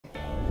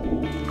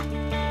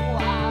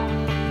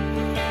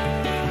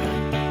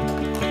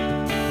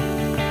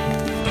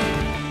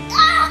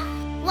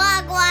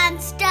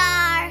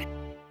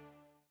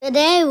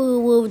Today we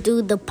will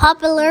do the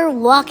popular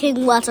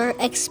walking water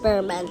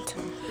experiment.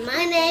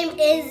 My name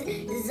is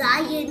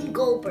Zayin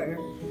Goldberg.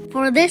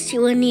 For this you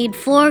will need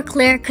 4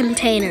 clear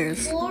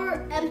containers,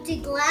 4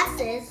 empty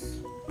glasses,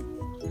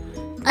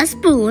 a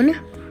spoon,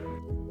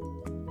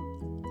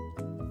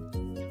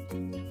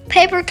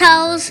 paper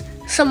towels,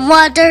 some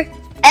water,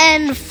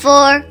 and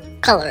 4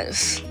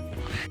 colors.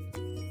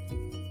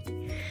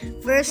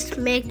 First,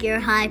 make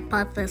your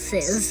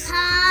hypothesis.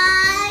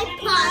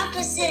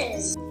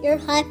 Hypothesis. Your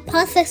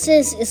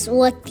hypothesis is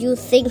what you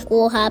think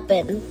will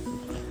happen.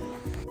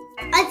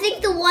 I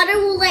think the water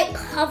will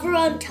hover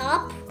on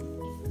top.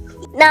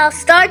 Now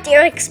start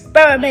your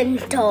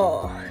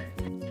experimental.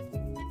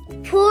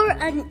 Pour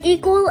an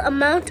equal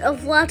amount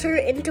of water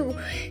into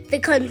the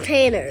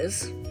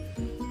containers.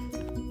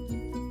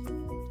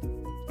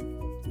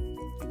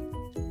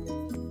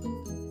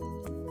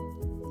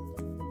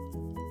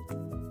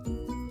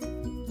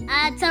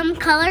 Add some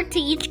color to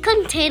each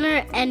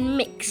container and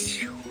mix.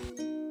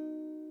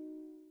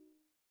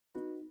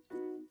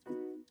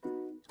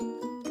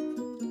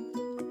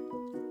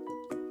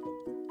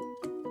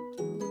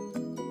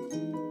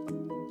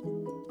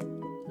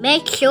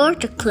 Make sure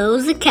to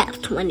close the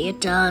caps when you're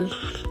done.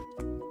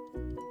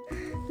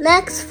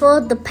 Next,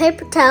 fold the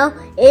paper towel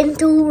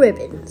into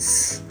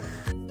ribbons.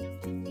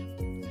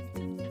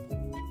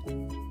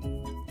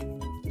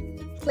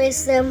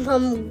 Place them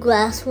from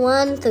glass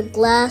 1 to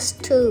glass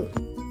 2.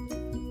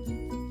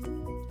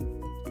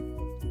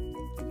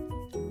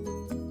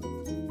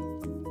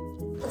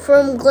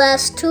 From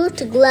glass 2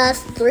 to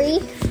glass 3.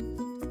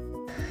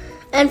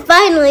 And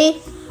finally,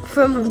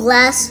 from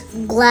glass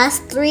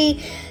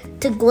 3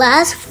 to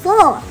glass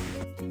 4.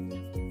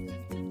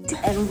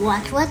 And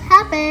watch what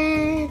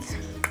happens.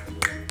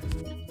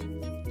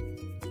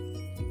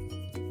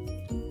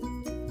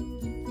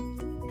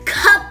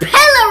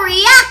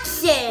 Capillary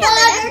action!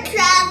 Water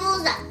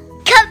travels up.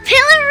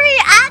 Capillary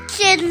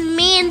action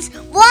means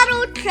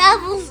water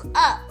travels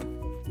up.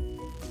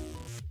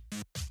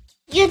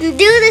 You can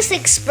do this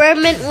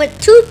experiment with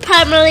 2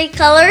 primary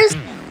colors,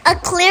 a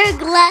clear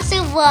glass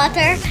of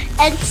water,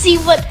 and see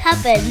what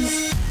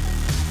happens.